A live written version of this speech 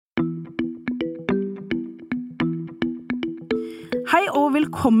Hei og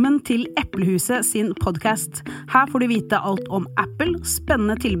velkommen til Eplehuset sin podcast. Her får du vite alt om Apple,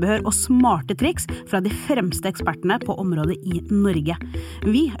 spennende tilbehør og smarte triks fra de fremste ekspertene på området i Norge.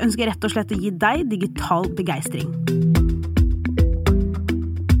 Vi ønsker rett og slett å gi deg digital begeistring.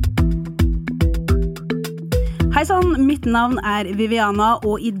 Hei sann, mitt navn Viviana,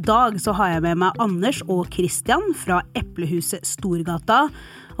 og i dag så har jeg med meg Anders og Christian fra Eplehuset Storgata.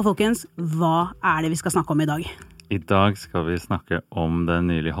 Og folkens, hva det vi skal snakke om i dag? I dag skal vi snakke om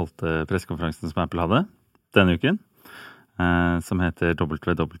den nylig holdte pressekonferansen som Apple hadde denne uken, som heter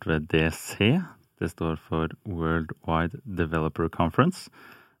WWDC. Det står for Worldwide Developer Conference.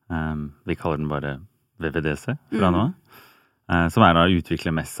 Vi kaller den bare WWDC fra nå. Som da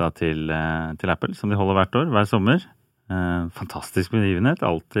utviklermessa til Apple, som de holder hvert år, hver sommer. Fantastisk begivenhet,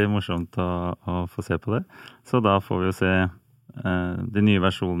 alltid morsomt å få se på det. Så da får vi jo se de nye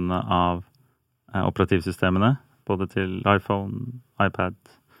versjonene av operativsystemene, både til iPhone, iPad,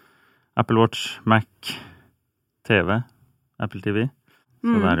 Apple Watch, Mac, TV, Apple TV.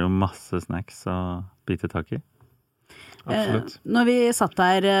 Så det jo masse snacks å bite tak i. Absolutt. Når vi satt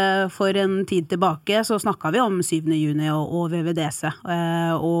der for en tid tilbake, så snakket vi om 7. juni og WWDC,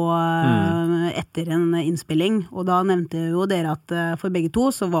 og etter en innspilling. Og da nevnte jo dere at for begge to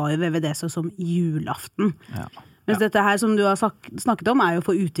så var jo WWDC som julaften. Ja. Mens dette her som du har snakket om jo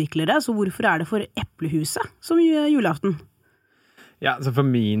for utviklere, så hvorfor det for Eplehuset som julaften? Ja, så for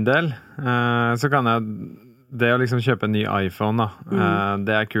min del, så kan det å liksom kjøpe en ny iPhone da,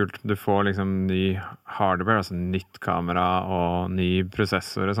 det kult. Du får liksom ny hardware, altså nytt kamera og ny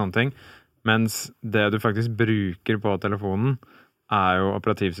prosessor og sånne ting. Mens det du faktisk bruker på telefonen jo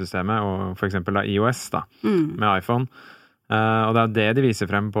operativsystemet, og for eksempel da iOS da, med iPhone. Og det det de viser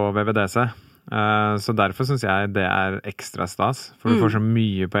frem på WWDC. Så derfor synes jeg det ekstra stas, for du får så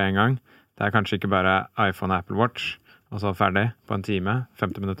mye på en gang. Det kanskje ikke bare iPhone og Apple Watch, og så ferdig på en time,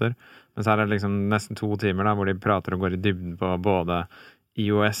 50 minutter. Men så det liksom nesten 2 timer da, hvor de prater og går i dybden på både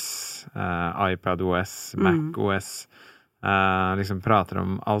iOS, iPadOS, macOS, liksom prater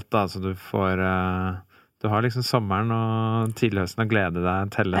om alt da, så du får... Du har liksom sommeren og tidlighøsten å glede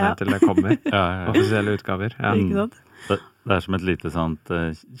deg, telle ned til det kommer. Offisielle utgaver. Ja. Ikke sant? Det som et lite sånt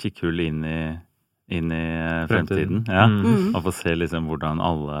kikkhull inn i fremtiden. Ja. Og få se liksom hvordan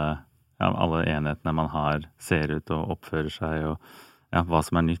alle enhetene man har ser ut og oppfører seg, og hva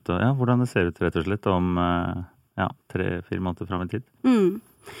som nytt, og hvordan det ser ut rett og slett om 3-4 måneder frem i tid.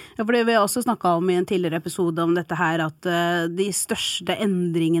 Ja, for det vi også snakket om i en tidligere episode om dette her, at de største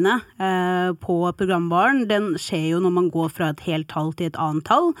endringene på programvaren, den skjer jo når man går fra et helt tall til et annet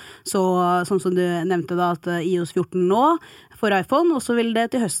tall. Så sånn som du nevnte da, at iOS 14 nå for iPhone, og så vil det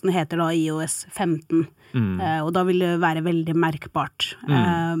til høsten hete da iOS 15. Og da vil det være veldig merkbart.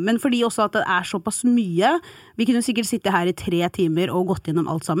 Men fordi også at det såpass mye, vi kunne sikkert sitte her i 3 timer og gått gjennom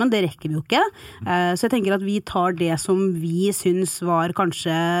alt sammen, det rekker vi jo ikke. Så jeg tenker at vi tar det som vi synes var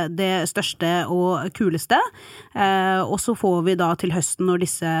kanskje det største og kuleste, og så får vi da til høsten når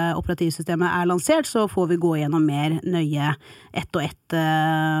disse operativsystemene lansert, så får vi gå gjennom mer nøye ett og ett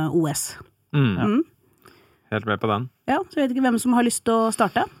OS. Helt med på den. Ja, så jeg vet ikke hvem som har lyst til å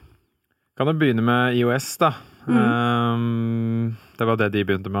starte. Kan du begynne med iOS da? Det var det de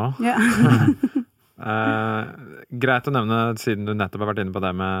begynte med også. Ja. Greit å nevne, siden du nettopp har vært inne på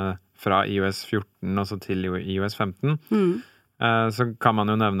det med fra iOS 14 og så til iOS 15, så kan man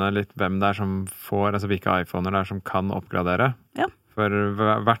jo nevne litt hvem det som får, altså hvilke iPhoner det som kan oppgradere. Ja. For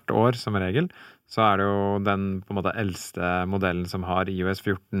hvert år, som regel, så det jo den på en måte eldste modellen som har iOS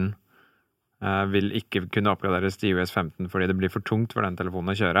 14 vil ikke kunne oppgraderes til iOS 15 fordi det blir for tungt for den telefonen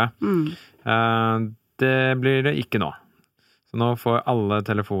å kjøre. Det blir det ikke nå. Så nå får alle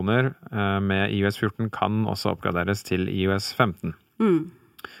telefoner med iOS 14 kan også oppgraderes til iOS 15.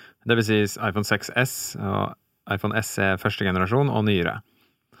 Det vil si iPhone 6S og iPhone SE første generasjon og nyere.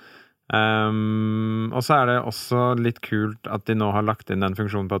 Og så det også litt kult at de nå har lagt inn den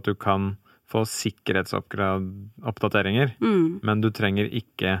funksjonen på at du kan få sikkerhetsoppdateringer, men du trenger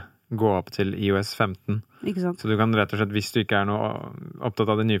ikke gå opp til iOS 15. Ikke sant? Så du kan rett og slett, hvis du ikke noe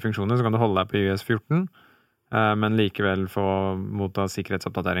opptatt av de nye funksjonene, så kan du holde deg på iOS 14, men likevel få motta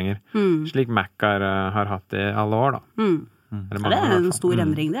sikkerhetsoppdateringer. Slik Mac har hatt i alle år, da. Det en stor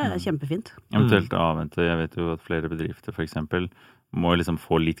endring, det kjempefint. Eventuelt avvente, jeg vet jo at flere bedrifter for eksempel må liksom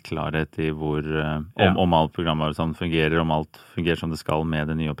få litt klarhet i hvor, om alt programmet sånn fungerer, om alt fungerer som det skal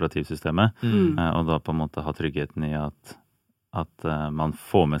med det nye operativsystemet, og da på en måte ha tryggheten i at man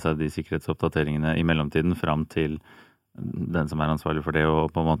får med seg de sikkerhetsoppdateringene i mellomtiden frem til den som ansvarlig for det,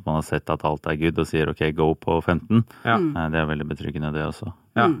 og på en måte man har sett at alt good og sier ok, go på 15. Det veldig betryggende det også.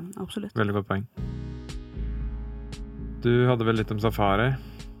 Ja, absolutt. Veldig godt poeng. Du hadde vel litt om Safari?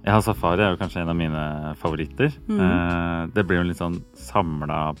 Ja, Safari jo kanskje en av mine favoritter. Det blir jo en litt sånn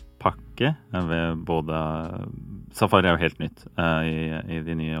samlet pakke ved både... Safari jo helt nytt i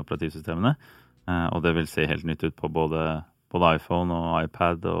de nye operativsystemene, og det vil se helt nytt ut på både iPhone og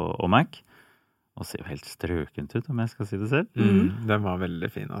iPad og Mac. Og ser jo helt strøkent ut, om jeg skal si det selv. Den var veldig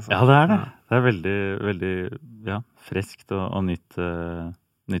fin, altså. Ja, det det. Det veldig, veldig freskt og nytt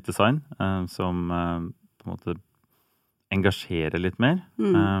design, som på en måte engasjerer litt mer,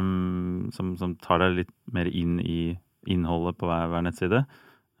 som tar deg litt mer inn i innholdet på hver nettside.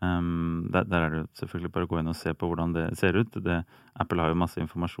 Der det selvfølgelig bare å gå inn og se på hvordan det ser ut. Apple har jo masse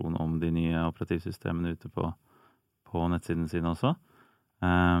informasjon om de nye operativsystemene ute på nettsiden sine også.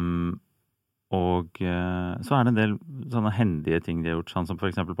 Og så det en del sånne hendige ting de har gjort, sånn som for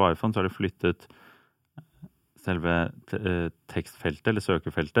eksempel på iPhone så har de flyttet selve tekstfeltet eller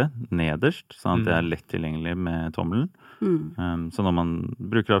søkefeltet nederst, sånn at det lett tilgjengelig med tommelen. Så når man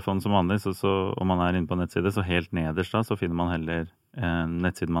bruker iPhone som vanlig, så om man inne på nettside, så helt nederst da, så finner man heller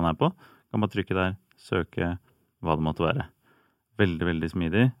nettsiden man på. Kan man trykke der, søke hva det måtte være. Veldig, veldig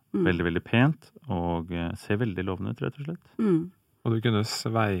smidig, veldig, veldig pent, og ser veldig lovende ut, rett og slett. Og du kunne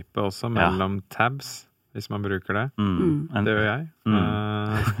sveipe også mellom tabs, hvis man bruker det. Det gjør jeg.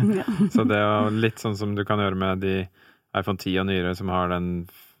 Så det litt sånn som du kan gjøre med de iPhone 10 og nyere som har den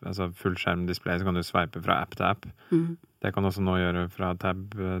fullskjermdisplay, så kan du sveipe fra app til app. Det kan også nå gjøre fra tab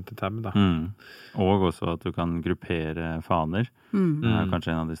til tab, da. Og også at du kan gruppere faner. Det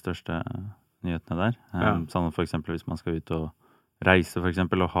kanskje en av de største nyhetene der. Sånn for eksempel hvis man skal ut og reise for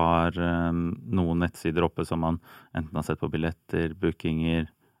eksempel, og har noen nettsider oppe som man enten har sett på billetter, bookinger,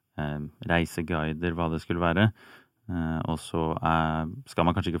 reiseguider, hva det skulle være. Og så skal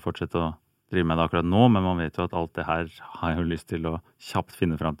man kanskje ikke fortsette å drive med det akkurat nå, men man vet jo at alt det her har jeg jo lyst til å kjapt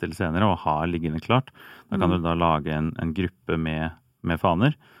finne frem til senere, og ha liggende klart. Da kan du da lage en gruppe med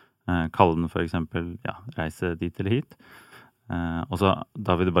faner. Kalle den for eksempel, reise dit eller hit. Og så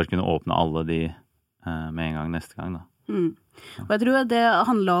da vil du bare kunne åpne alle de med en gang neste gang da. Og jeg tror det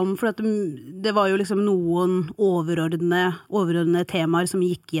handlet om, for at det var jo liksom noen overordnede temaer som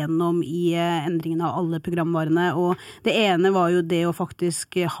gikk gjennom i endringen av alle programvarene, og det ene var jo det å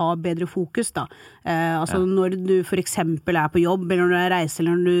faktisk ha bedre fokus da. Når du for eksempel på jobb, eller når du reiser,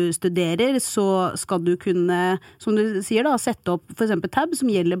 eller når du studerer, så skal du kunne, som du sier da, sette opp for eksempel tab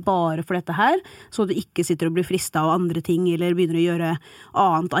som gjelder bare for dette her, så du ikke sitter og blir fristet av andre ting, eller begynner å gjøre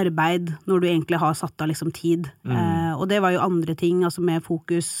annet arbeid når du egentlig har satt av liksom tid. Og det var jo andre ting, altså med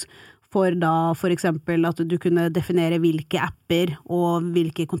fokus for da for eksempel at du kunne definere hvilke apper og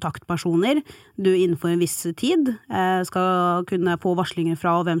hvilke kontaktpersoner du innenfor en viss tid skal kunne få varslinger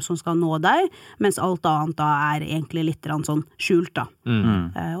fra, og hvem som skal nå deg, mens alt annet da egentlig litt sånn skjult da.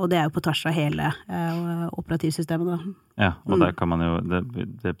 Og det jo på tvers av hele operativsystemet da. Ja, og der kan man jo,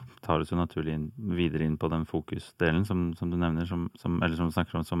 det tar oss jo naturlig videre inn på den fokusdelen som du nevner, eller som du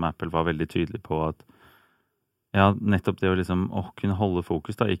snakker om, som Apple var veldig tydelig på at nettopp det å liksom kunne holde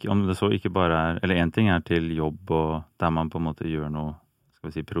fokus da, om det så ikke bare eller en ting til jobb og der man på en måte gjør noe, skal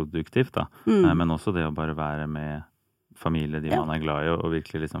vi si, produktivt da, men også det å bare være med familie, de man glad i, og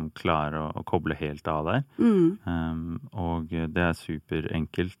virkelig liksom klare å koble helt av der. Og det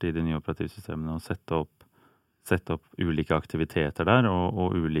superenkelt i de nye operativsystemene å sette opp ulike aktiviteter der,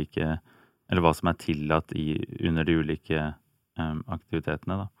 og ulike, eller hva som tillatt under de ulike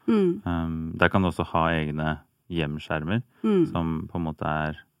aktivitetene da. Der kan du også ha egne hjemskjermer som på en måte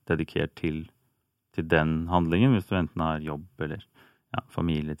dedikert til den handlingen. Hvis du enten har jobb eller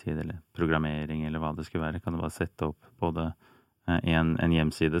familietid eller programmering eller hva det skulle være, kan du bare sette opp både en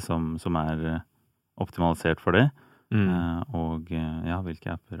hjemside som optimalisert for det, og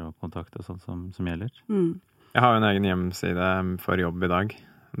hvilke apper og kontakter og sånt som gjelder. Jeg har jo en egen hjemside for jobb i dag.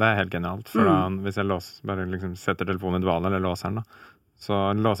 Det helt genialt, for da, hvis jeg bare liksom setter telefonen i dvale eller låser den da, så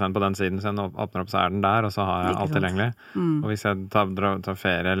låser jeg den på den siden, så jeg åpner opp, så den der, og så har jeg alt tilgjengelig. Og hvis jeg tar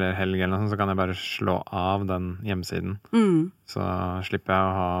ferie eller helg eller noe sånt, så kan jeg bare slå av den hjemsiden. Så slipper jeg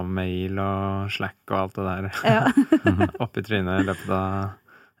å ha mail og Slack og alt det der opp i trynet i løpet av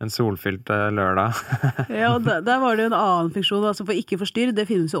en solfylt lørdag. Ja, og der var det jo en annen funksjon, altså for ikke forstyrr, det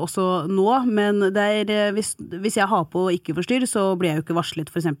finnes jo også nå, men hvis jeg har på ikke forstyrr, så blir jeg jo ikke varslet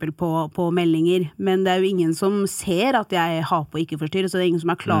for eksempel på meldinger, men det jo ingen som ser at jeg har på ikke forstyrr, så det ingen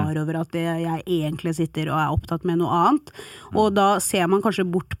som klar over at jeg egentlig sitter og opptatt med noe annet, og da ser man kanskje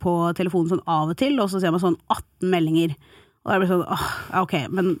bort på telefonen sånn av og til, og så ser man sånn 18 meldinger, Og jeg ble sånn, ok,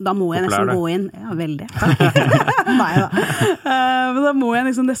 men da må jeg nesten gå inn. Ja, veldig. Nei da. Men da må jeg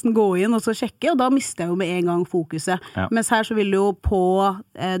liksom nesten gå inn og så sjekke, og da mister jeg jo med en gang fokuset. Ja. Mens her så vil det jo på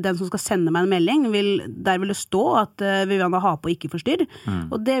den som skal sende meg en melding, der vil det stå at Viviana har på ikke forstyrr,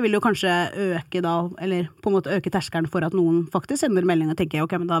 og det vil jo kanskje øke da, eller på en måte øke terskelen for at noen faktisk sender melding og tenker,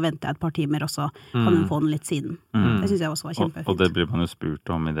 ok, men da venter jeg et par timer, og så kan hun få den litt siden. Det synes jeg også var kjempefint. Og det blir man jo spurt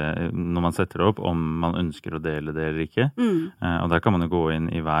om i det, når man setter det opp, om man ønsker å dele det eller ikke. Og der kan man jo gå inn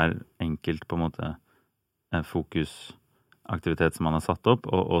i hver enkelt på en måte fokusaktivitet som man har satt opp,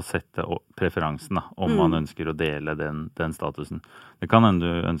 og sette preferansen da, om man ønsker å dele den statusen. Det kan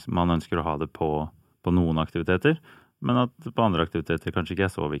hende man ønsker å ha det på noen aktiviteter, men at på andre aktiviteter kanskje ikke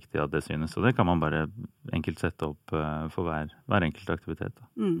er så viktig at det synes, så det kan man bare enkelt sette opp for hver enkelt aktivitet. Da.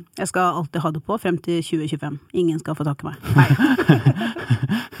 Jeg skal alltid ha det på frem til 2025. Ingen skal få takke meg. Nei.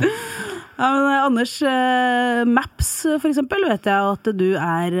 Ja, men Anders, Maps for eksempel, vet jeg at du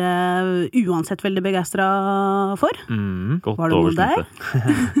uansett veldig begeistret for. Godt var det noe der?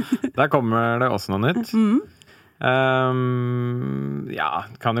 Der kommer det også noe nytt. Ja,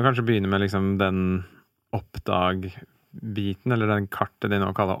 kan jo kanskje begynne med liksom den oppdag-biten, eller den kartet de nå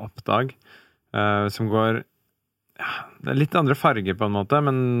kaller oppdag, som går det er litt andre farger på en måte,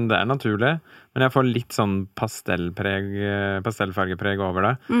 men det er naturlig. Men jeg får litt sånn pastellfargepreg over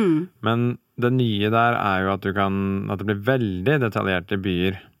det. Men det nye der er jo at det blir veldig detaljert i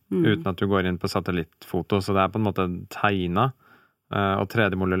byer, uten at du går inn på satellittfoto. Så det er på en måte tegnet og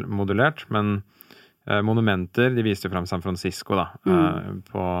 3D-modulert, men monumenter, de viste jo frem San Francisco da,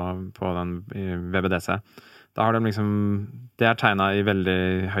 på den VBDC. Da har de liksom, det er tegnet i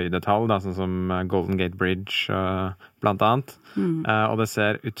veldig høy detalj, da, sånn som Golden Gate Bridge, blant annet. Og det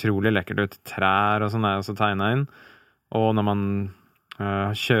ser utrolig lekkert ut. Trær og sånn er også tegnet inn. Og når man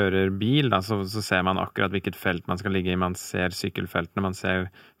kjører bil, da, så ser man akkurat hvilket felt man skal ligge i. Man ser sykkelfeltene, man ser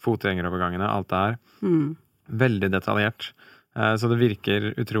fotgjengerovergangene, alt det her. Veldig detaljert. Så det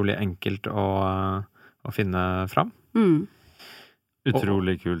virker utrolig enkelt å finne fram.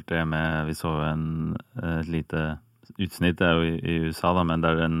 Utrolig kult det med, vi så et lite utsnitt, det er jo i USA da, men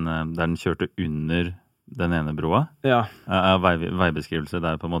der den kjørte under den ene broa. Ja. Veibeskrivelse,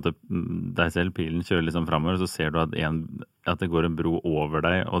 der på en måte deg selv, pilen kjører liksom fremover, og så ser du at det går en bro over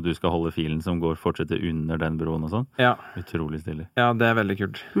deg, og du skal holde filen som fortsetter under den broen og sånn. Ja. Utrolig stilig. Ja, det er veldig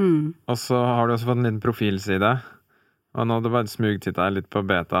kult. Og så har du også fått en liten profilside. Og nå det bare smugtittet jeg litt på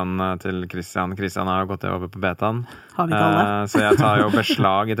betaen til Christian. Christian har jo gått over på betaen. Har vi ikke alle? Så jeg tar jo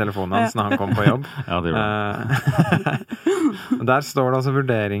beslag i telefonen hans når han kommer på jobb. Ja, det gjør det. Der står det også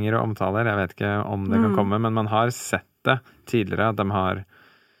vurderinger og omtaler. Jeg vet ikke om det kan komme, men man har sett det tidligere, at de har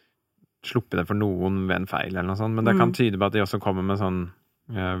sluppet det for noen ved en feil eller noe sånt. Men det kan tyde på at de også kommer med sånn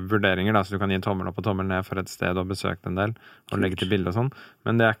vurderinger, da, så du kan gi en tommel opp og tommel ned for et sted og besøke en del, og legge til bilde og sånn.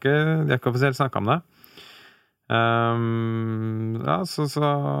 Men de er ikke offisielt snakket om det. Ja, så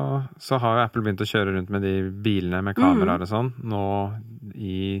har jo Apple begynt å kjøre rundt med de bilene med kameraer og sånn. Nå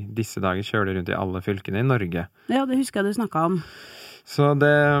i disse dager kjører de rundt i alle fylkene i Norge. Ja, det husker jeg du snakket om. Så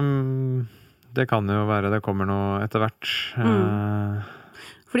det kan jo være det kommer noe etter hvert.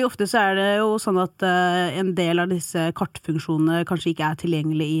 Fordi ofte så det jo sånn at en del av disse kartfunksjonene kanskje ikke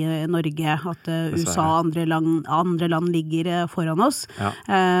tilgjengelig i Norge, at USA og andre land ligger foran oss. Ja.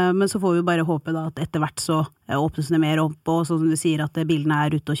 Men så får vi bare håpe da at etter hvert så åpnes det mer opp, og sånn som du sier at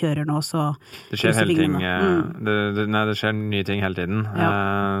bildene ute og kjører nå, så det skjer hele ting. Det skjer nye ting hele tiden.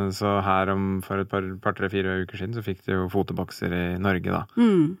 Ja. Så her for et par 3-4 uker siden så fikk de jo fotobokser i Norge da.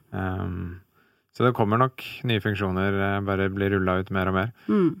 Så det kommer nok nye funksjoner, bare blir rullet ut mer og mer.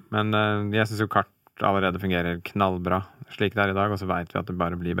 Men jeg synes jo kart allerede fungerer knallbra, slik det i dag, og så vet vi at det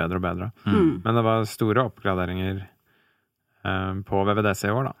bare blir bedre og bedre. Men det var store oppgraderinger på VVDC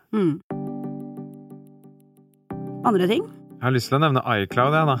i år da. Andre ting? Jeg har lyst til å nevne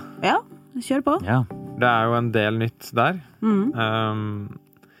iCloud, jeg da. Ja, kjør på. Ja. Det jo en del nytt der. En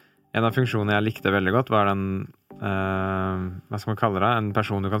av funksjonene jeg likte veldig godt var den, hva skal man kalle det, en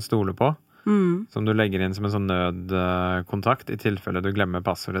person du kan stole på. Som du legger inn som en sånn nødkontakt i tilfelle du glemmer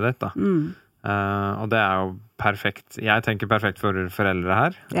passordet ditt da. Og det jo perfekt. Jeg tenker perfekt for foreldre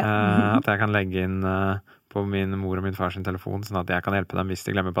her. At jeg kan legge inn på min mor og min far sin telefon, sånn at jeg kan hjelpe dem hvis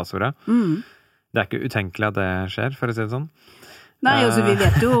de glemmer passordet. Det ikke utenkelig at det skjer, for å si det sånn. Nei, altså vi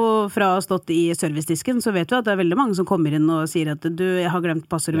vet jo fra å ha stått i servicedisken, så vet vi at det veldig mange som kommer inn og sier at du, jeg har glemt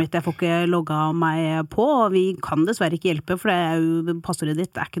passordet mitt, jeg får ikke logget meg på, og vi kan dessverre ikke hjelpe, for jo, passordet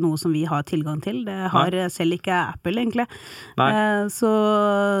ditt ikke noe som vi har tilgang til. Det har selv ikke Apple, egentlig.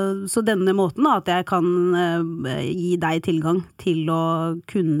 Så denne måten at jeg kan gi deg tilgang til å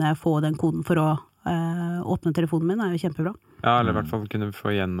kunne få den koden for å åpne telefonen min er jo kjempebra. Ja, eller i hvert fall kunne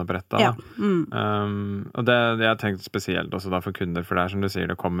få gjenopprettet. Ja. Og det jeg har tenkt spesielt også da for kunder, for det som du sier,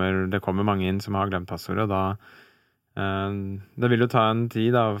 det kommer mange inn som har glemt passordet, og da det vil jo ta en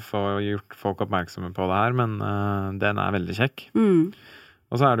tid da, å få gjort folk oppmerksomme på det her, men den er veldig kjekk.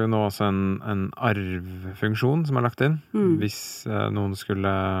 Og så er det jo nå også en arvfunksjon som er lagt inn. Hvis noen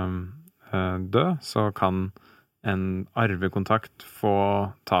skulle dø, så kan en arvekontakt få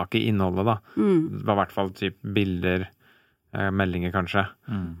tak i innholdet da. Det var i hvert fall typ bilder, meldinger kanskje.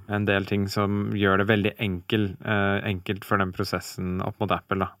 En del ting som gjør det veldig enkelt for den prosessen opp mot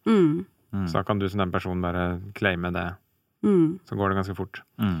Apple da. Så da kan du som den personen bare claime det. Så går det ganske fort.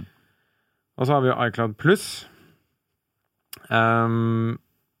 Og så har vi jo iCloud Plus.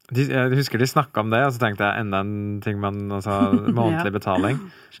 Jeg husker de snakket om det, og så tenkte jeg enda en ting månedlig betaling.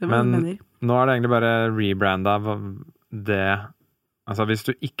 Men nå er det egentlig bare rebrandet av det. Altså hvis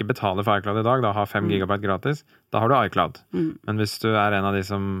du ikke betaler for iCloud i dag, da har 5 gigabyte gratis, da har du iCloud. Men hvis du er en av de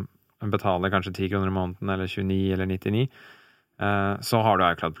som betaler kanskje 10 kroner i måneden, eller 29 eller 99, så har du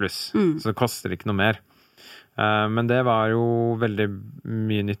iCloud Plus. Så det koster ikke noe mer. Men det var jo veldig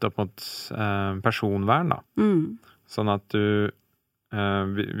mye nytt opp mot personvern da. Sånn at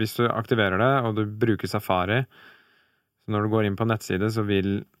hvis du aktiverer det, og du bruker Safari, så når du går inn på nettside, så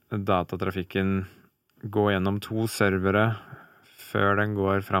vil datatrafikken gå gjennom 2 servere før den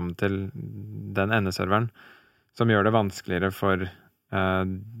går fram til den endeserveren, som gjør det vanskeligere for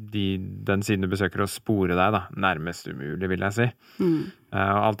den siden du besøker å spore deg da, nærmest umulig vil jeg si.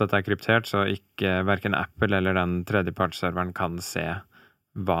 Og alt dette er kryptert, så ikke hverken Apple eller den tredjepartsserveren kan se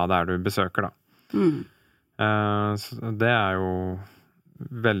hva det er du besøker da. Så det er jo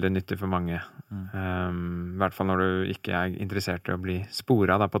veldig nyttig for mange. I hvert fall når du ikke er interessert i å bli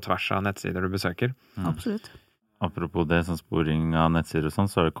sporet da, på tvers av nettsider du besøker. Absolutt. Apropos det, sånn sporing av nettsider og sånn,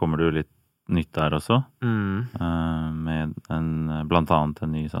 så kommer det jo litt nytt der også. Med blant annet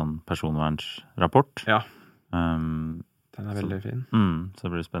en ny sånn personvernsrapport. Ja, den er veldig fin. Så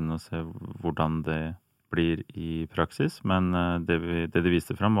det blir spennende å se hvordan det blir i praksis. Men det de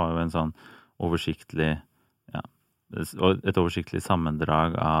viste frem var jo en sånn oversiktlig et oversiktlig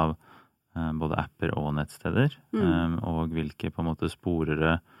sammendrag av både apper og nettsteder, og hvilke på en måte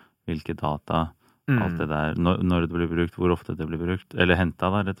sporere, hvilke data, alt det der, når det blir brukt, hvor ofte det blir brukt, eller hentet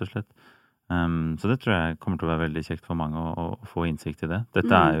da, rett og slett. Så det tror jeg kommer til å være veldig kjekt for mange å få innsikt i det.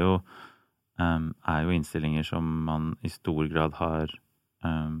 Dette er jo innstillinger som man i stor grad har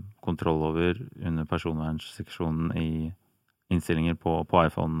kontroll over under personvernsseksjonen i innstillinger på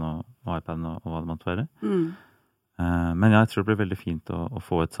iPhone og iPad og hva det måtte være. Men jeg tror det blir veldig fint å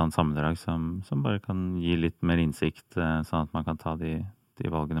få et sånt sammendrag som bare kan gi litt mer innsikt, sånn at man kan ta de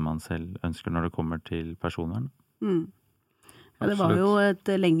valgene man selv ønsker når det kommer til personvern. Ja, det var jo et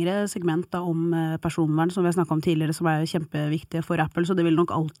lengre segment da, om personvern som vi har snakket om tidligere, som er jo kjempeviktig for Apple, så det vil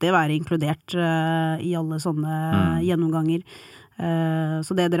nok alltid være inkludert i alle sånne gjennomganger.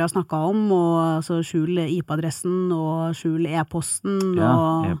 Så det dere har snakket om, og altså, skjul IP-adressen og skjul e-posten. Ja,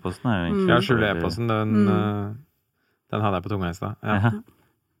 e-posten er jo egentlig... Ja, skjul e-posten, den hadde jeg på tunga i sted. Ja.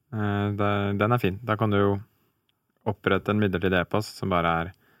 Den er fin. Da kan du jo opprette en midlertidig e-post som bare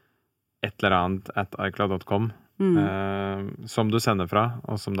er et eller annet @icloud.com som du sender fra,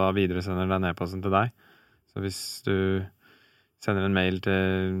 og som da videre sender den e-posten til deg. Så hvis du sender en mail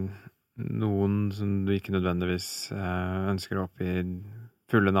til noen som du ikke nødvendigvis ønsker å oppgi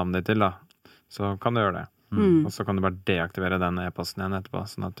fulle navnet ditt til, da, så kan du gjøre det. Og så kan du bare deaktivere den e-posten igjen etterpå,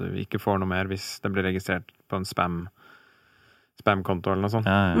 sånn at du ikke får noe mer hvis det blir registrert på en spam-konto eller noe sånt.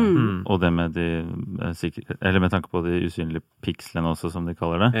 Og det med eller med tanke på de usynlige pikslene også, som de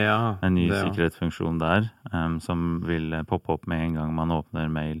kaller det. En ny sikkerhetsfunksjon der, som vil poppe opp med en gang man åpner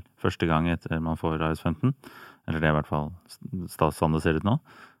mail første gang etter man får iOS 15. Eller det er i hvert fall sånn det ser ut nå.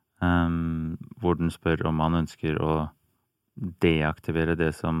 Hvor den spør om man ønsker å deaktivere det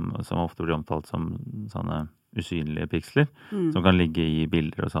som ofte blir omtalt som sånne usynlige piksler, som kan ligge i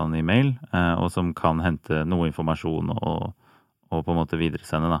bilder og sånn i mail, og som kan hente noe informasjon og på en måte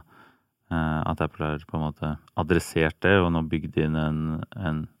videresende da. At Apple har på en måte adressert det, og nå bygd inn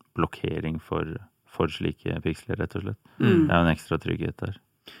en blokkering for slike piksler, rett og slett. Det er jo en ekstra trygghet der.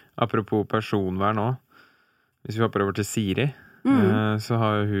 Apropos personvern nå, hvis vi hopper over til Siri, så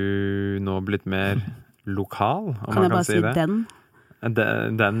har hun nå blitt mer lokal, om kan man kan si det. Kan jeg bare si den?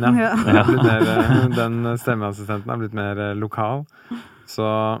 Den, ja. Den stemmeassistenten har blitt mer lokal. Så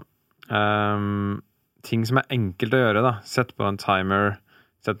ting som er enkelt å gjøre da, sett på en timer,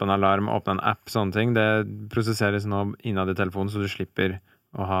 sett på en alarm, åpne en app, sånne ting, det prosesseres nå innad i telefonen, så du slipper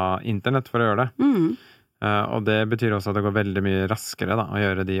å ha internett for å gjøre det. Og det betyr også at det går veldig mye raskere da, å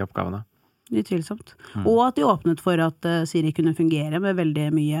gjøre de oppgavene. utvilsomt. Og at de åpnet for at Siri kunne fungere med veldig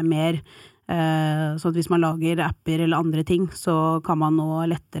mye mer. Så at hvis man lager apper eller andre ting, så kan man nå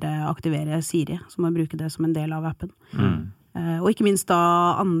lettere aktivere Siri, så man bruker det som en del av appen. Og ikke minst da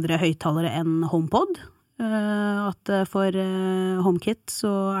andre høyttalere enn HomePod. At for HomeKit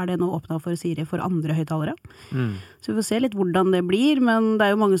så det nå åpnet for Siri for andre høyttalere. Så vi får se litt hvordan det blir, men det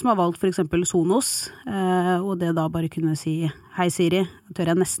jo mange som har valgt for eksempel Sonos, og det da bare kunne si «Hei Siri»,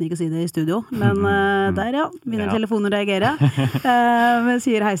 tør jeg nesten ikke si det i studio, men der begynner telefonen å reagere. Men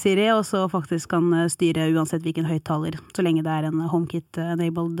sier «Hei Siri», og så faktisk kan styre uansett hvilken høyttaler, så lenge det en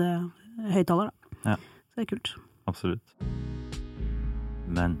HomeKit-enabled høyttaler da. Ja. Så det kult. Absolutt.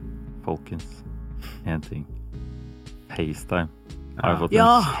 Men, folkens, en ting. FaceTime har jo fått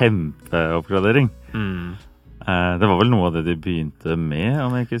en kjempeoppgradering. Det var vel noe av det de begynte med,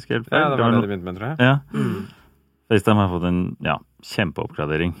 om jeg ikke husker helt feil. Ja, det var det de begynte med, tror jeg. Ja. FaceTime har fått en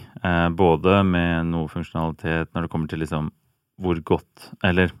kjempeoppgradering. Både med noe funksjonalitet når det kommer til liksom hvor godt,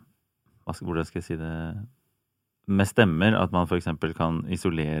 eller hvordan skal jeg si det, med stemmer, at man for eksempel kan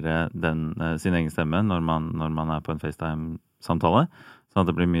isolere sin egen stemme når man på en FaceTime-samtale, sånn at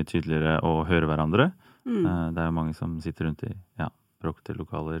det blir mye tydeligere å høre hverandre. Det jo mange som sitter rundt i bråkete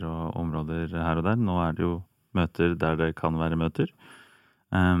lokaler og områder her og der. Nå det jo møter der det kan være møter,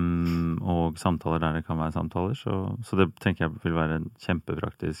 og samtaler der det kan være samtaler. Så det tenker jeg vil være en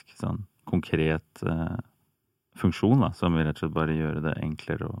kjempepraktisk, sånn konkret funksjon, da, som vil rett og slett bare gjøre det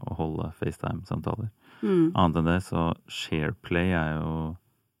enklere å holde FaceTime-samtaler. Annet enn det, så SharePlay jo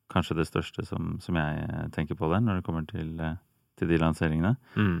kanskje det største som jeg tenker på der, når det kommer til de lanseringene.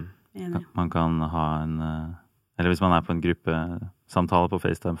 Man kan ha eller hvis man på en gruppesamtale på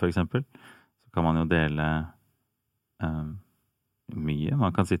FaceTime for eksempel, så kan man jo dele mye.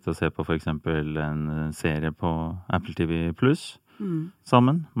 Man kan sitte og se på for eksempel en serie på Apple TV Plus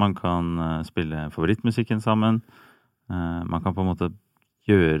sammen. Man kan spille favorittmusikken sammen. Man kan på en måte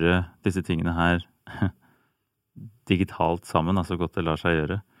gjøre disse tingene her digitalt sammen, så godt det lar seg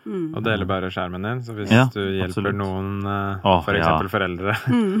gjøre. Og dele bare skjermen din, så hvis du hjelper absolutt. Noen, for eksempel foreldre,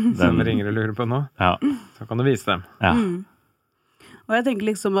 som ringer og lurer på noe, så kan du vise dem. Ja. Og jeg tenker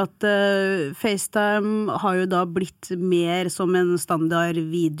liksom at FaceTime har jo da blitt mer som en standard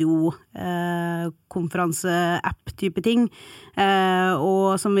videokonferanse-app-type ting.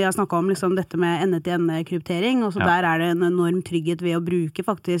 Og som vi har snakket om, liksom dette med ende-til-ende-kryptering, og så der det en enorm trygghet ved å bruke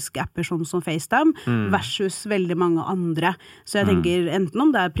faktisk apper som FaceTime, versus veldig mange andre. Så jeg tenker enten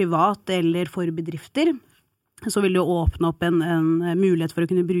om det privat eller for bedrifter, så vil det jo åpne opp en mulighet for å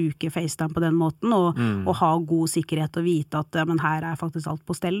kunne bruke FaceTime på den måten, og ha god sikkerhet og vite at men her faktisk alt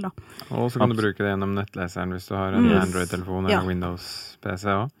på stell. Da. Og så kan du bruke det gjennom nettleseren hvis du har en Android-telefon eller Windows-PC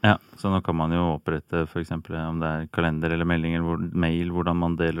også. Ja, så nå kan man jo opprette for eksempel om det kalender eller meldinger, mail, hvordan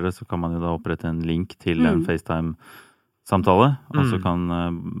man deler det, så kan man jo da opprette en link til en FaceTime-samtale, og så kan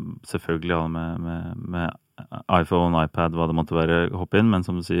selvfølgelig alle med iPhone, iPad, hva det måtte være, hoppe inn, men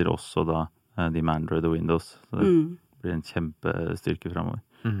som du sier også da de med Android og Windows. Så det blir en kjempestyrke fremover.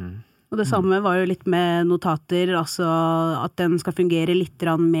 Og det samme var jo litt med notater, altså at den skal fungere litt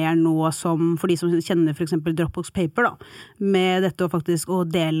mer nå som, for de som kjenner for eksempel Dropbox Paper da, med dette å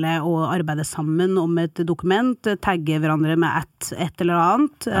dele og arbeide sammen om et dokument, tagge hverandre med et eller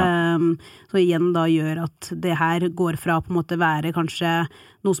annet, så igjen da gjør at det her går fra på en måte være kanskje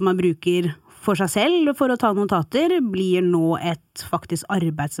noe som man bruker for seg selv for å ta notater, blir nå et faktisk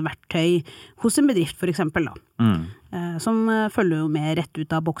arbeidsverktøy hos en bedrift for eksempel da. Som følger jo med rett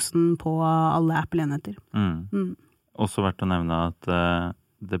ut av boksen på alle Apple-enheter. Også verdt å nevne at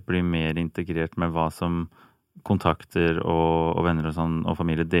det blir mer integrert med hva som kontakter og venner og, sånn, og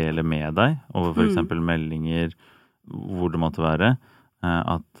familie deler med deg, over for eksempel meldinger, hvor det måtte være.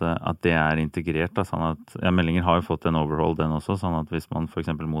 At det integrert da, sånn at meldinger har jo fått en overhaul den også, sånn at hvis man for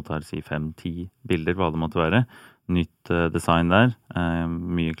eksempel mottar 5-10 bilder, hva det måtte være, nytt design der,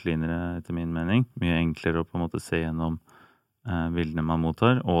 mye cleanere etter min mening, mye enklere å på en måte se gjennom bildene man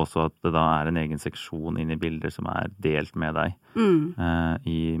mottar, og også at det da en egen seksjon inn i bilder som delt med deg,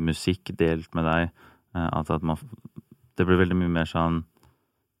 i musikk delt med deg, altså at det blir veldig mye mer sånn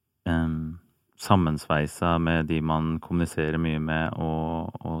sammensveisa med de man kommuniserer mye med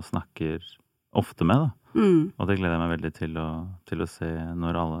og snakker ofte med da. Og det gleder jeg meg veldig til å se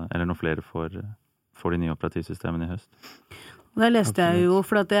når flere får de nye operativsystemene i høst. Det leste jeg jo,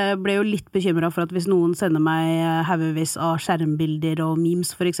 for at jeg ble jo litt bekymret for at hvis noen sender meg haugevis av skjermbilder og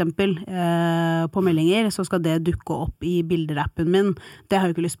memes for eksempel på meldinger, så skal det dukke opp i bilderappen min. Det har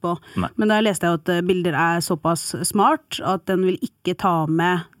jeg ikke lyst på. Nei. Men da leste jeg at bilder såpass smart at den vil ikke ta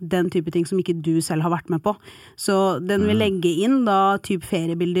med den type ting som ikke du selv har vært med på. Så den vil legge inn da typ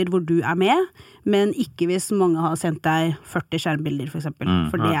feriebilder hvor du med, men ikke hvis mange har sendt deg 40 skjermbilder for eksempel,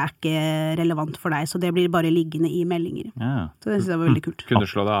 for det ikke relevant for deg, så det blir bare liggende i meldinger. Ja. Så det synes jeg var veldig kult. Kunne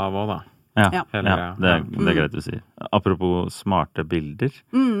slå det av også da. Ja. Det er greit å si. Apropos smarte bilder.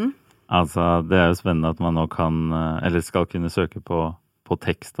 Altså, det jo spennende at man nå kan, eller skal kunne søke på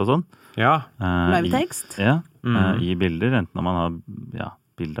tekst og sånn. Ja. Live-tekst? I bilder, enten om man har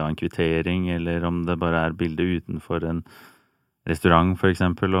bilde av en kvittering, eller om det bare bilde utenfor en restaurant for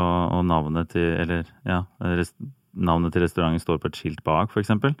eksempel, og navnet til, navnet til restauranten står på et skilt bak for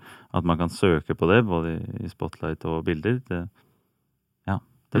eksempel. At man kan søke på det, både i Spotlight og bilder.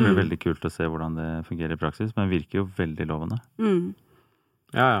 Det blir veldig kult å se hvordan det fungerer i praksis, men virker jo veldig lovende.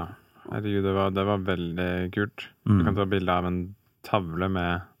 Ja. Herregud, det var veldig kult. Du kan ta bilde av en tavle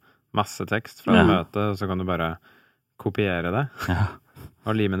med masse tekst fra et møte, og så kan du bare kopiere det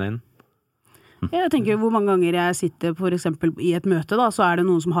og lime det inn. Jeg tenker hvor mange ganger jeg sitter for eksempel i et møte da, så det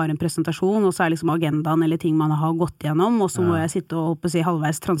noen som har en presentasjon, og så liksom agendaen eller ting man har gått gjennom, og så må jeg sitte og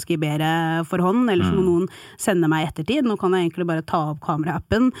halvveis transkribere for hånd, eller så må noen sende meg ettertid. Nå kan jeg egentlig bare ta opp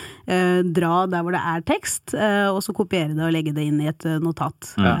kameraappen, dra der hvor det tekst, og så kopiere det og legge det inn i et notat.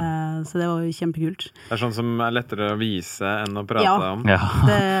 Så det var jo kjempekult. Det sånn som lettere å vise enn å prate om. Ja,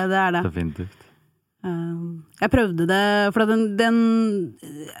 det det. Definitivt. Jeg prøvde det, for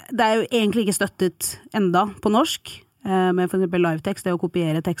det jo egentlig ikke støttet enda på norsk, med for eksempel live-tekst, det å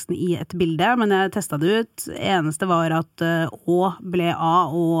kopiere teksten i et bilde, men jeg testet det ut. Eneste var at Å ble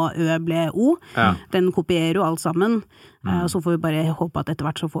A og Ø ble O. Den kopierer jo alt sammen, og så får vi bare håpe at etter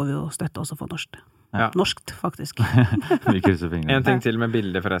hvert så får vi jo støtte også for norsk. Norskt, faktisk. En ting til med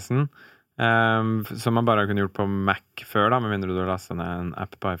bilder forresten, som man bare kunne gjort på Mac før da, med mindre du har lastet ned en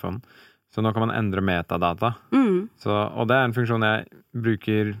app på iPhone. Så nå kan man endre metadata. Og det en funksjon jeg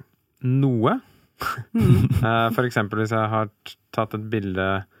bruker noe. For eksempel hvis jeg har tatt et bilde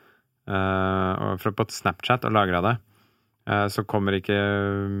på Snapchat og lagret det, så kommer ikke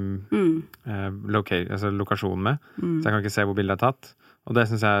lokasjonen med. Så jeg kan ikke se hvor bildet tatt. Og det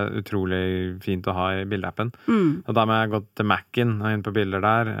synes jeg utrolig fint å ha i bildeappen. Og da må jeg gå til Mac'en og inn på bilder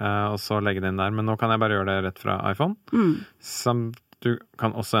der, og så legge det inn der. Men nå kan jeg bare gjøre det rett fra iPhone. Samt du kan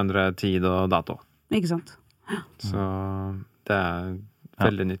også endre tid og dato. Ikke sant? Så det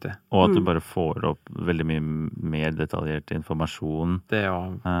veldig nyttig. Og at du bare får opp veldig mye mer detaljert informasjon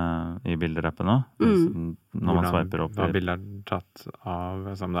i bilderappen også. Når man swiper opp. Hva bilder tatt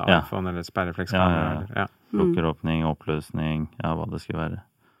av, som det iPhone eller sperreflekskamera. Lukkeråpning, oppløsning, hva det skal være.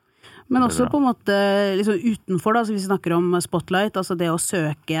 Men også på en måte liksom utenfor da, så hvis vi snakker om Spotlight, altså det å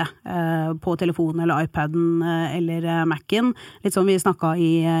søke på telefonen eller iPaden eller Mac'en, litt som vi snakket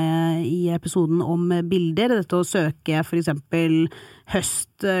i episoden om bilder, dette å søke for eksempel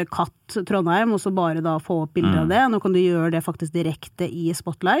høst, katt, Trondheim, og så bare da få opp bilder av det. Nå kan du gjøre det faktisk direkte i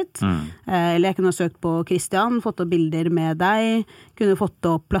Spotlight. Eller jeg kunne ha søkt på Christian, fått opp bilder med deg, kunne fått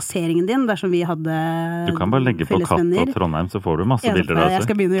opp plasseringen din, dersom vi hadde Du kan bare legge på katt og Trondheim, så får du masse bilder der. Jeg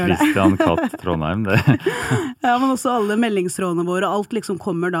skal begynne å gjøre det. Christian, katt, Trondheim, det. Ja, men også alle meldingsrådene våre, alt liksom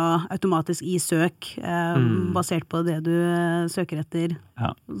kommer da automatisk i søk, basert på det du søker etter.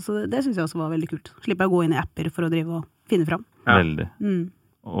 Så det synes jeg også var veldig kult. Slipper jeg å gå inn i apper for å drive og finne fram. Veldig.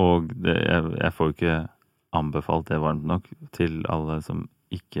 Og jeg får jo ikke anbefalt det varmt nok til alle som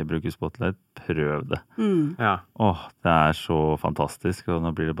ikke bruker Spotlight. Prøv det. Det så fantastisk, og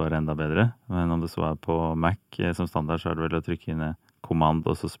nå blir det bare enda bedre. Men om det så på Mac som standard, så det vel å trykke inn command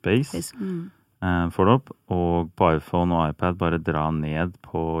og så space. Får det opp. Og på iPhone og iPad bare dra ned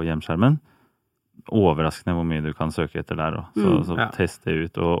på hjemskjermen. Overraskende hvor mye du kan søke etter der også. Så test det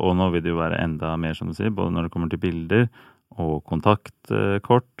ut. Og nå vil det jo være enda mer, som du sier, både når det kommer til bilder og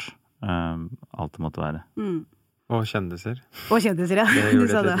kontaktkort, alt det måtte være. Og kjendiser. Og kjendiser, ja. Det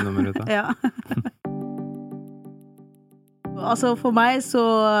gjorde et lite nummer ut av. Ja. Altså for meg så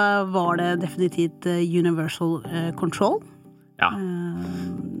var det definitivt Universal Control. Ja,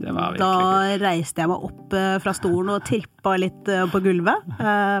 det var virkelig Da reiste jeg meg opp fra stolen og trippet litt på gulvet,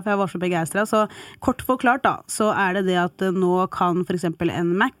 for jeg var så begeistret. Så kort forklart da, så det det at nå kan for eksempel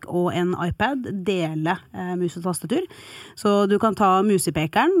en Mac og en iPad dele mus og tastatur. Så du kan ta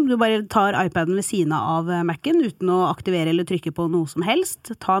musepekeren, du bare tar iPaden ved siden av Mac'en uten å aktivere eller trykke på noe som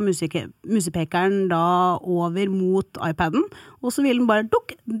helst. Ta musepekeren da over mot iPaden, og så vil den bare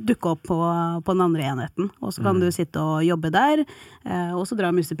dukke opp på den andre enheten, og så kan du sitte og jobbe der, og så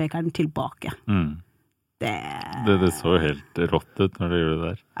drar musepekeren tilbake. Det så helt rått ut når du gjorde det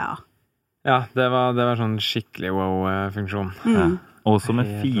der. Ja, det var sånn skikkelig wow-funksjon. Også med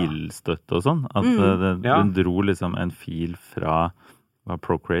filstøtte og sånn, at den dro liksom en fil fra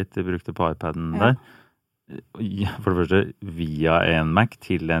Procreate de brukte på iPaden der, for det første via en Mac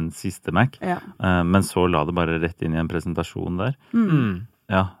til en siste Mac, men så la det bare rett inn i en presentasjon der.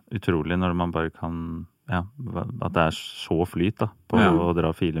 Ja, utrolig når man bare kan, at det så flyt da, på å dra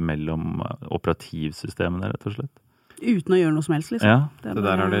filer mellom operativsystemene, rett og slett. Uten å gjøre noe som helst, liksom. Ja, det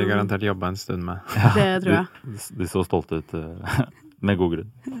der har de garantert jobbet en stund med. Det tror jeg. De så stolte ut med god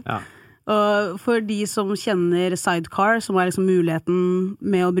grunn. Ja. Og for de som kjenner Sidecar, som liksom muligheten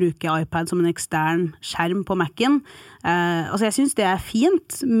med å bruke iPad som en ekstern skjerm på Mac'en, altså jeg synes det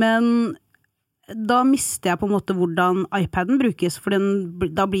fint, men da mister jeg på en måte hvordan iPaden brukes, for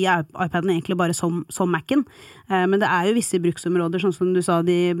da blir iPaden egentlig bare som Mac'en. Men det jo visse bruksområder, sånn som du sa,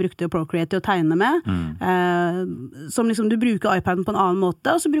 de brukte Procreate til å tegne med, som liksom du bruker iPaden på en annen måte,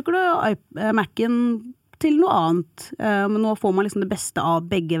 og så bruker du Mac'en til noe annet. Men nå får man liksom det beste av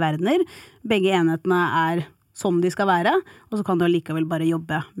begge verdener. Begge enhetene som de skal være, og så kan du likevel bare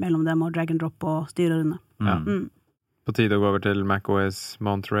jobbe mellom dem og drag and drop og styre runde. På tide å gå over til macOS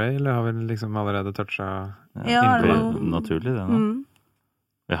Monterey, eller har vi liksom allerede touchet naturlig det nå?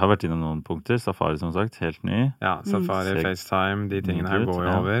 Jeg har vært innom noen punkter. Safari som sagt, helt ny. Ja, Safari, FaceTime, de tingene her går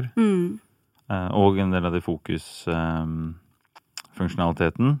jo over. Og en del av de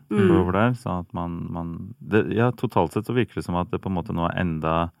fokusfunksjonaliteten går over der, sånn at totalt sett så virker det som at det på en måte nå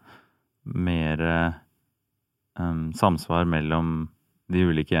enda mer samsvar mellom de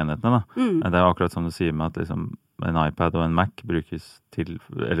ulike enhetene da. Det jo akkurat som du sier med at liksom en iPad og en Mac brukes til,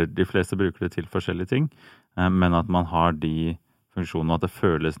 eller de fleste bruker det til forskjellige ting, men at man har de funksjonene, at det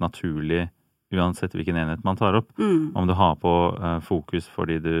føles naturlig uansett hvilken enhet man tar opp. Om du har på fokus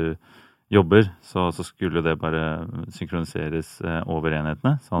fordi du jobber, så skulle det bare synkroniseres over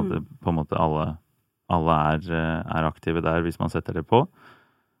enhetene, sånn at det, på en måte alle aktive der hvis man setter det på.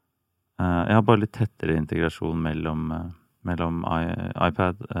 Jeg har bare litt tettere integrasjon mellom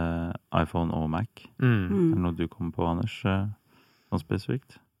iPad, iPhone og Mac. Noe du kommer på, Anders, sånn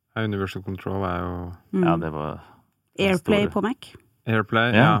spesifikt? Universal Control jo... Ja, det var... AirPlay på Mac.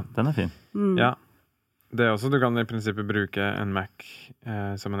 AirPlay, ja. Den fin. Ja. Det også, du kan i prinsippet bruke en Mac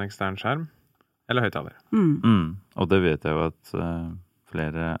som en ekstern skjerm, eller høyttaler. Og det vet jeg jo at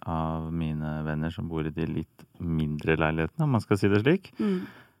flere av mine venner som bor i de litt mindre leilighetene, om man skal si det slik,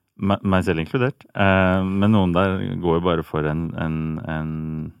 meg selv inkludert. Men noen der går jo bare for en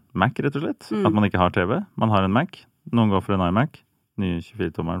Mac, rett og slett. At man ikke har TV. Man har en Mac. Noen går for en iMac. Nye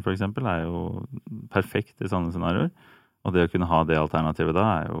 24-tommeren for eksempel jo perfekt i sånne scenarioer. Og det å kunne ha det alternativet da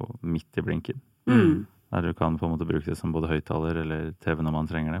jo midt i blinken. Der du kan på en måte bruke det som både høyttaler eller TV når man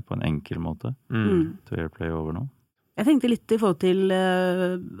trenger det, på en enkel måte. Til AirPlay over nå. Jeg tenkte litt i forhold til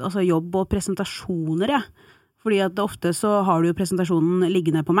jobb og presentasjoner, Fordi at ofte så har du jo presentasjonen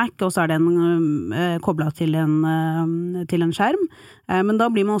liggende på Mac, og så den koblet til en skjerm. Men da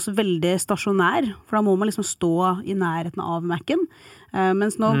blir man også veldig stasjonær, for da må man liksom stå i nærheten av Mac'en.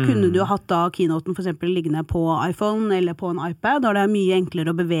 Mens nå kunne du hatt da keynoten for eksempel liggende på iPhone eller på en iPad, og det mye enklere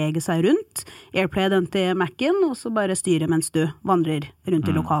å bevege seg rundt. AirPlay den til Mac'en, og så bare styre mens du vandrer rundt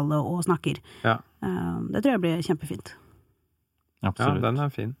i lokalet og snakker. Ja. Det tror jeg blir kjempefint. Absolutt. Ja, den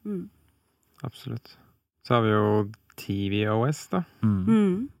fin. Absolutt. Så har vi jo tvOS da.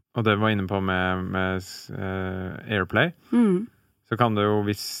 Og det var inne på med AirPlay. Så kan du jo,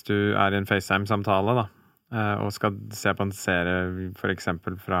 hvis du i en FaceTime-samtale da, og skal se på en serie for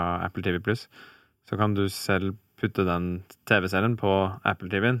eksempel fra Apple TV+, så kan du selv putte den TV-serien på Apple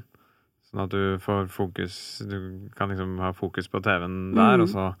TV-en, sånn at du får fokus, du kan liksom ha fokus på TV-en der, og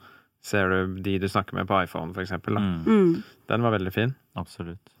så ser du de du snakker med på iPhone for eksempel da. Den var veldig fin.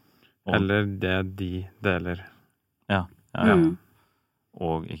 Absolutt. Eller det de deler. Ja.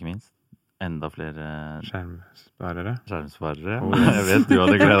 Og ikke minst, enda flere skjermsparere. Jeg vet du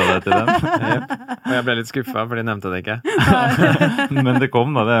hadde gledet deg til den. Og jeg ble litt skuffet, for de nevnte det ikke. Men det kom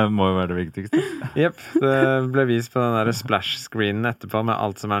da, det må jo være det viktigste. Jepp, det ble vist på den der splash-screenen etterpå med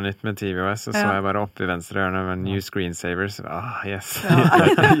alt som nytt med tvOS, og så jeg bare oppe i venstre hjørne med New Screensavers. Yes.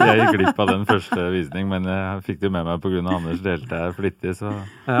 Jeg gikk glipp av den første visning, men jeg fikk det med meg på grunn av Anders delte flittig, så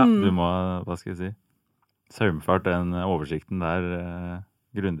du må, hva skal jeg si, saumfart den oversikten der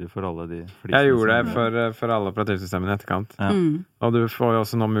grundig for alle de flisene. Jeg gjorde det for alle operativsystemene i etterkant. Og du får jo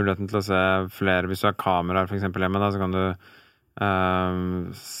også nå muligheten til å se flere, hvis du har kameraer for eksempel hjemme, da, så kan du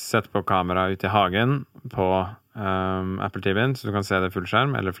sette på kamera ut i hagen på Apple TV-en, så du kan se det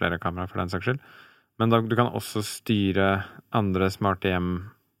fullskjerm, eller flere kamera for den saks skyld. Men du kan også styre andre smarte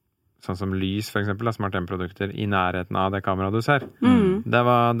hjem, sånn som lys for eksempel, av smarte hjemprodukter i nærheten av det kameraet du ser. Det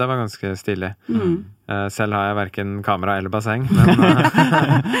var ganske stilig. Selv har jeg hverken kamera eller basseng, men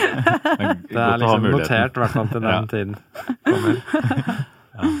det er liksom notert, I hvert fall til den tiden kommer.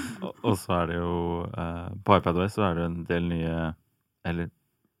 Og så det jo, på iPadOS så det en del nye, eller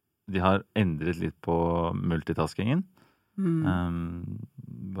de har endret litt på multitaskingen.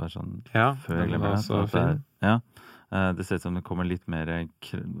 Bare sånn før jeg glemmer det. Det ser ut som det kommer litt mer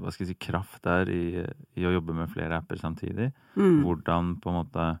hva skal jeg si, kraft der i å jobbe med flere apper samtidig. Hvordan på en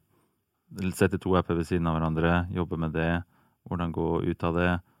måte sette 2 apper ved siden av hverandre, jobbe med det, hvordan gå ut av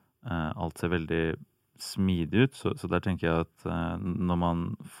det. Alt ser veldig smidig ut, så der tenker jeg at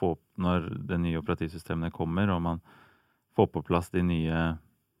når de nye operativsystemene kommer, og man får på plass de nye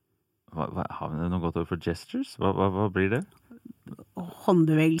har vi noe godt over for gestures? Hva blir det?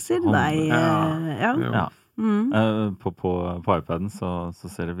 Håndbevegelser? Nei, ja. På iPaden så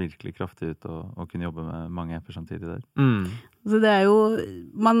ser det virkelig kraftig ut å kunne jobbe med mange apper samtidig der. Så det jo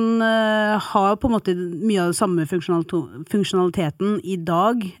man har på en måte mye av den samme funksjonaliteten I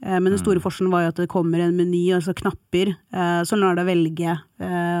dag, men den store forskjellen var jo at det kommer en meny, altså knapper, så lar deg velge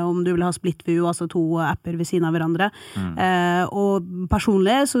om du vil ha split view, altså 2 apper ved siden av hverandre. Og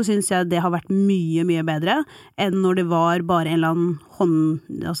personlig så synes jeg det har vært mye, mye bedre enn når det var bare en eller annen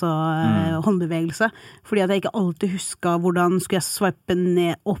håndbevegelse, fordi at jeg ikke alltid husket hvordan skulle jeg swipe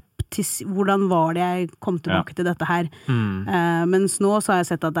ned opp til, hvordan var det jeg kom tilbake til dette her. Mens nå så har jeg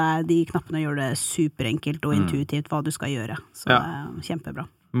sett at de knappene gjør det superenkelt og intuitivt hva du skal gjøre. Så kjempebra.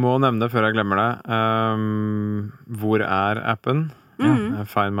 Må nevne det før jeg glemmer det. Hvor appen?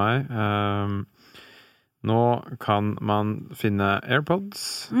 Find My. Nå kan man finne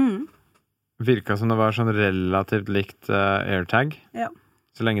AirPods. Virket som det var sånn relativt likt AirTag.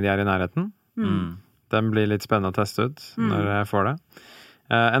 Så lenge de I nærheten. Den blir litt spennende å teste ut når jeg får det.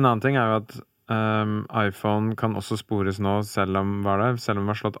 En annen ting jo at iPhone kan også spores nå selv om den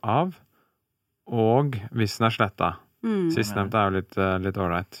var slått av, og hvis den slettet. Sistnevnte jo litt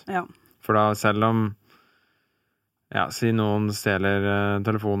ålreit. For da selv om si noen stjeler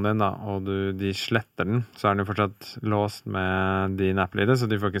telefonen din da, og de sletter den, så den jo fortsatt låst med din Apple-ID,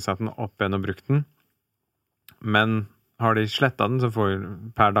 så de får ikke satt den opp igjen og brukt den. Men har de slettet den, så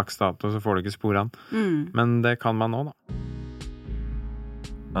per dagsdato så får du ikke spore den. Men det kan man nå da.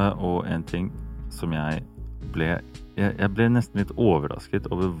 Og en ting som jeg ble nesten litt overrasket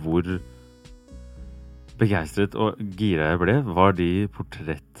over hvor begeistret og gira jeg ble, var de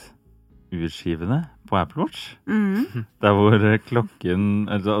portrettutskivene på Apple Watch. Der hvor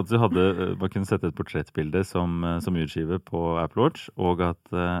klokken, altså at man kunne sette et portrettbilde som utskive på Apple Watch, og at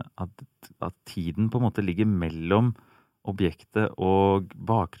tiden på en måte ligger mellom objektet og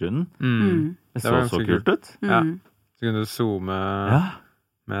bakgrunnen. Det så kult ut. Så kunne du zoome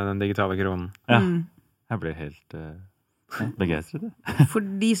med den digitale kronen. Jeg ble helt begeistret. For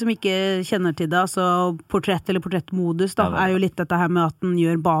de som ikke kjenner til det, altså portrett eller portrettmodus da, jo litt dette her med at den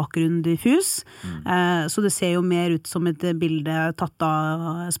gjør bakgrunnen diffus. Så det ser jo mer ut som et bilde tatt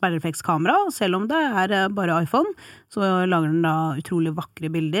av sperreflekskamera, selv om det bare iPhone. Så lager den da utrolig vakre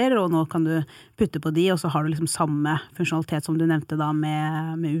bilder, og nå kan du putte på de, og så har du liksom samme funksjonalitet som du nevnte da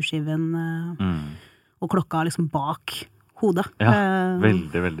med urskiven og klokka liksom bak hodet.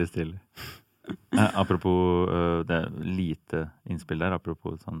 Veldig, veldig stilig. Apropos det lite innspill der,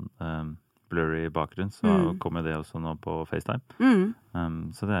 apropos sånn blurry bakgrunn, så kommer det også nå på FaceTime.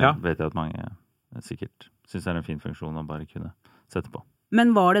 Så det vet jeg at mange sikkert synes en fin funksjon å bare kunne sette på. Men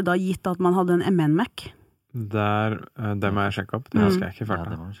var det da gitt at man hadde en MN-Mac? Det må jeg sjekke opp. Det skal jeg ikke følge.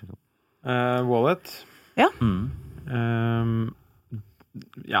 Det må jeg sjekke opp. Wallet.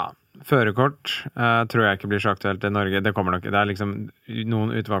 Førerkort tror jeg ikke blir så aktuelt I Norge. Det kommer nok, det liksom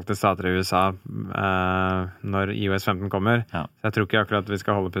noen utvalgte stater I USA når iOS 15 kommer. Så jeg tror ikke akkurat vi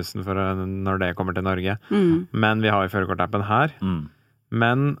skal holde pusten for når det kommer til Norge. Men vi har jo førerkortappen her.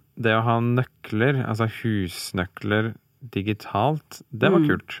 Men det å ha nøkler, altså husnøkler digitalt, det var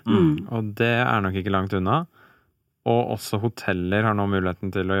kult. Og det nok ikke langt unna. Og også hoteller har nå muligheten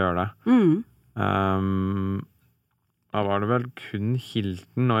til å gjøre det. Da var det vel kun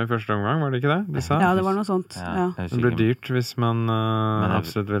Hilton nå I første omgang, var det ikke det? De sa? Ja, det var noe sånt. Det blir dyrt hvis man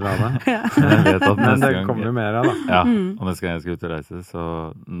absolutt vil ha det. Men det kommer jo mer av da. Og neste gang jeg skal ut og reise,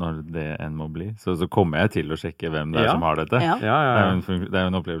 så når det enn må bli, så kommer jeg til å sjekke hvem det som har dette. Det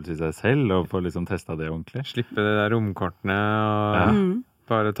en opplevelse I seg selv, å få liksom testet det ordentlig. Slippe de der romkortene og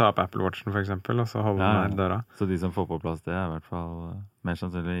Bare ta opp Apple Watchen for eksempel, og så holde den der døra. Så de som får på plass det, I hvert fall mer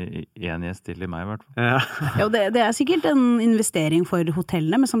sannsynlig en gjest til I meg, I hvert fall. Ja. Ja, det sikkert en investering for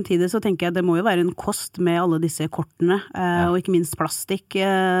hotellene, men samtidig så tenker jeg det må jo være en kost med alle disse kortene, og ikke minst plastikk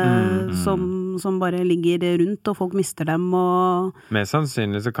som bare ligger rundt, og folk mister dem. Og Mest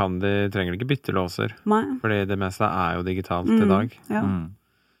sannsynlig så trenger de ikke byttelåser, fordi det meste jo digitalt I dag. Ja.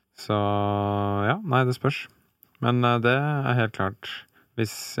 Så ja, nei, det spørs. Men det helt klart.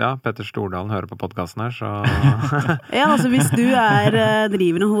 Hvis Petter Stordalen hører på podcasten her, så Ja, altså hvis du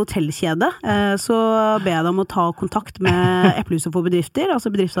driver en hotellkjede, så ber jeg deg om å ta kontakt med Eplehuset for bedrifter, altså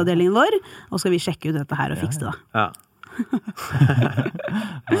bedriftsavdelingen vår, og skal vi sjekke ut dette her og fikse det. Ja.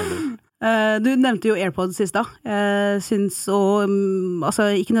 Du nevnte jo AirPods sist da. Altså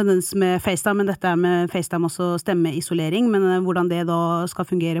ikke nødvendigvis med FaceTime, men dette med FaceTime også stemmeisolering, men hvordan det da skal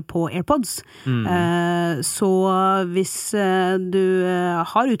fungere på AirPods. Så hvis du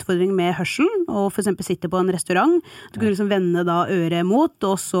har utfordring med hørselen, og for eksempel sitter på en restaurant, du kan liksom vende da øret mot,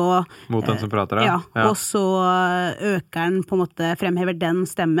 og så mot den som prater, ja. Og så øker den på en måte, fremhever den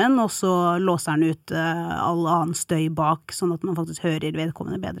stemmen, og så låser den ut all annen støy bak, sånn at man faktisk hører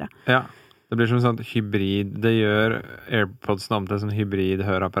vedkommende bedre. Ja. Det blir som sånn hybrid, det gjør AirPodsen om til sånn hybrid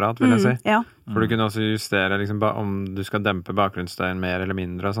høreapparat, vil jeg si. Ja. For du kunne også justere liksom, om du skal dempe bakgrunnsstøyen mer eller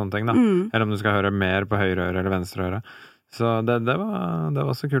mindre og sånne ting da. Eller om du skal høre mer på høyre øre eller venstre øre. Så det var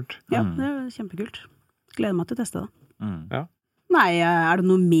også kult. Ja, det var kjempekult. Gleder meg til å teste det. Ja. Nei, det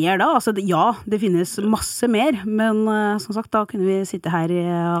noe mer da? Altså, ja, det finnes masse mer, men som sagt, da kunne vi sitte her I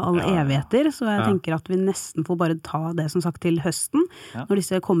alle evigheter, så jeg tenker at vi nesten får bare ta det som sagt til høsten, når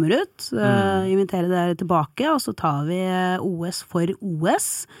disse kommer ut, invitere dere tilbake, og så tar vi OS for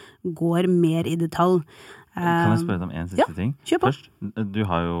OS, går mer I detalj. Kan jeg spørre deg om en siste ting? Kjør på. Først, du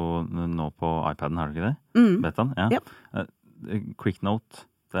har jo nå på iPaden, har du ikke det? Betaen, ja. Quick Note.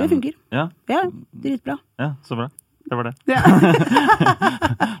 Det funker. Ja, dritbra. Ja, så bra. Det var det. Ja.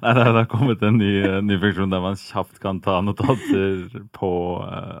 Nei, det har kommet en ny funksjon der man kjapt kan ta notater på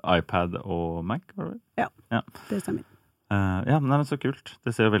iPad og Mac, var det? Ja, det stemmer. Ja, men så kult.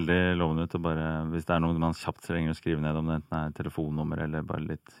 Det ser jo veldig lovende ut, og bare, hvis det noe man kjapt trenger å skrive ned om det, enten telefonnummer eller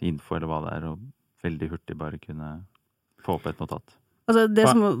bare litt info eller hva det og veldig hurtig bare kunne få opp et notat. Altså det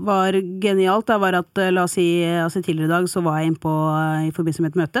som var genialt da, var at, la oss si, altså tidligere I dag så var jeg inne på, I forbindelse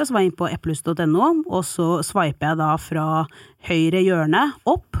med et møte, så var jeg inne på eplus.no, og så swiper jeg da fra høyre hjørne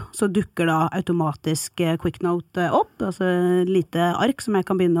opp, så dukker da automatisk QuickNote opp, altså lite ark som jeg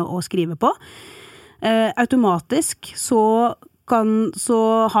kan begynne å skrive på. Automatisk så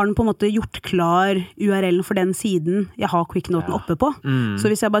har den på en måte gjort klar URL-en for den siden jeg har QuickNoten oppe på. Så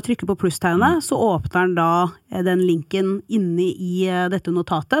hvis jeg bare trykker på plusstegnet, så åpner den da den linken inne I dette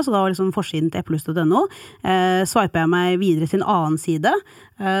notatet, så da var liksom forsiden til eplus.no. Swiper jeg meg videre til en annen side,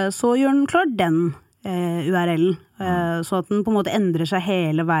 så gjør den klar den URL-en, så at den på en måte endrer seg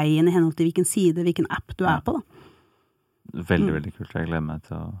hele veien I henhold til hvilken side, hvilken app du på da. Veldig, veldig kult. Jeg gleder meg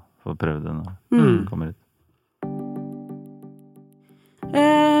til å få prøve det når den kommer ut.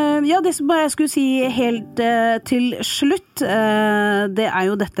 Ja, det som jeg skulle si helt til slutt, det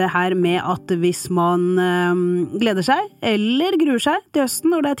jo dette her med at hvis man gleder seg eller gruer seg til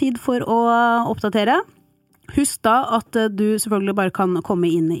høsten når det tid for å oppdatere, husk da at du selvfølgelig bare kan komme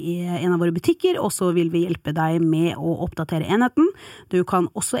inn I en av våre butikker, og så vil vi hjelpe deg med å oppdatere enheten. Du kan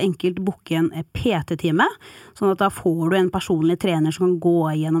også enkelt booke en PT-time, sånn at da får du en personlig trener som kan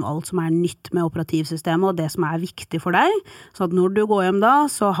gå gjennom alt som nytt med operativsystemet, og det som viktig for deg. Så at når du går hjem da,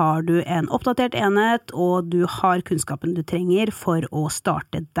 så har du en oppdatert enhet, og du har kunnskapen du trenger for å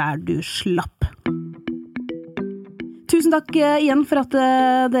starte der du slapp. Tusen takk igjen for at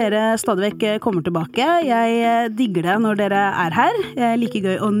dere stadig vekk kommer tilbake. Jeg digger det når dere her. Like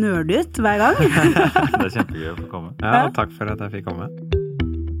gøy å nørde ut hver gang. Det kjempegøy å få komme. Ja, takk for at jeg fikk komme.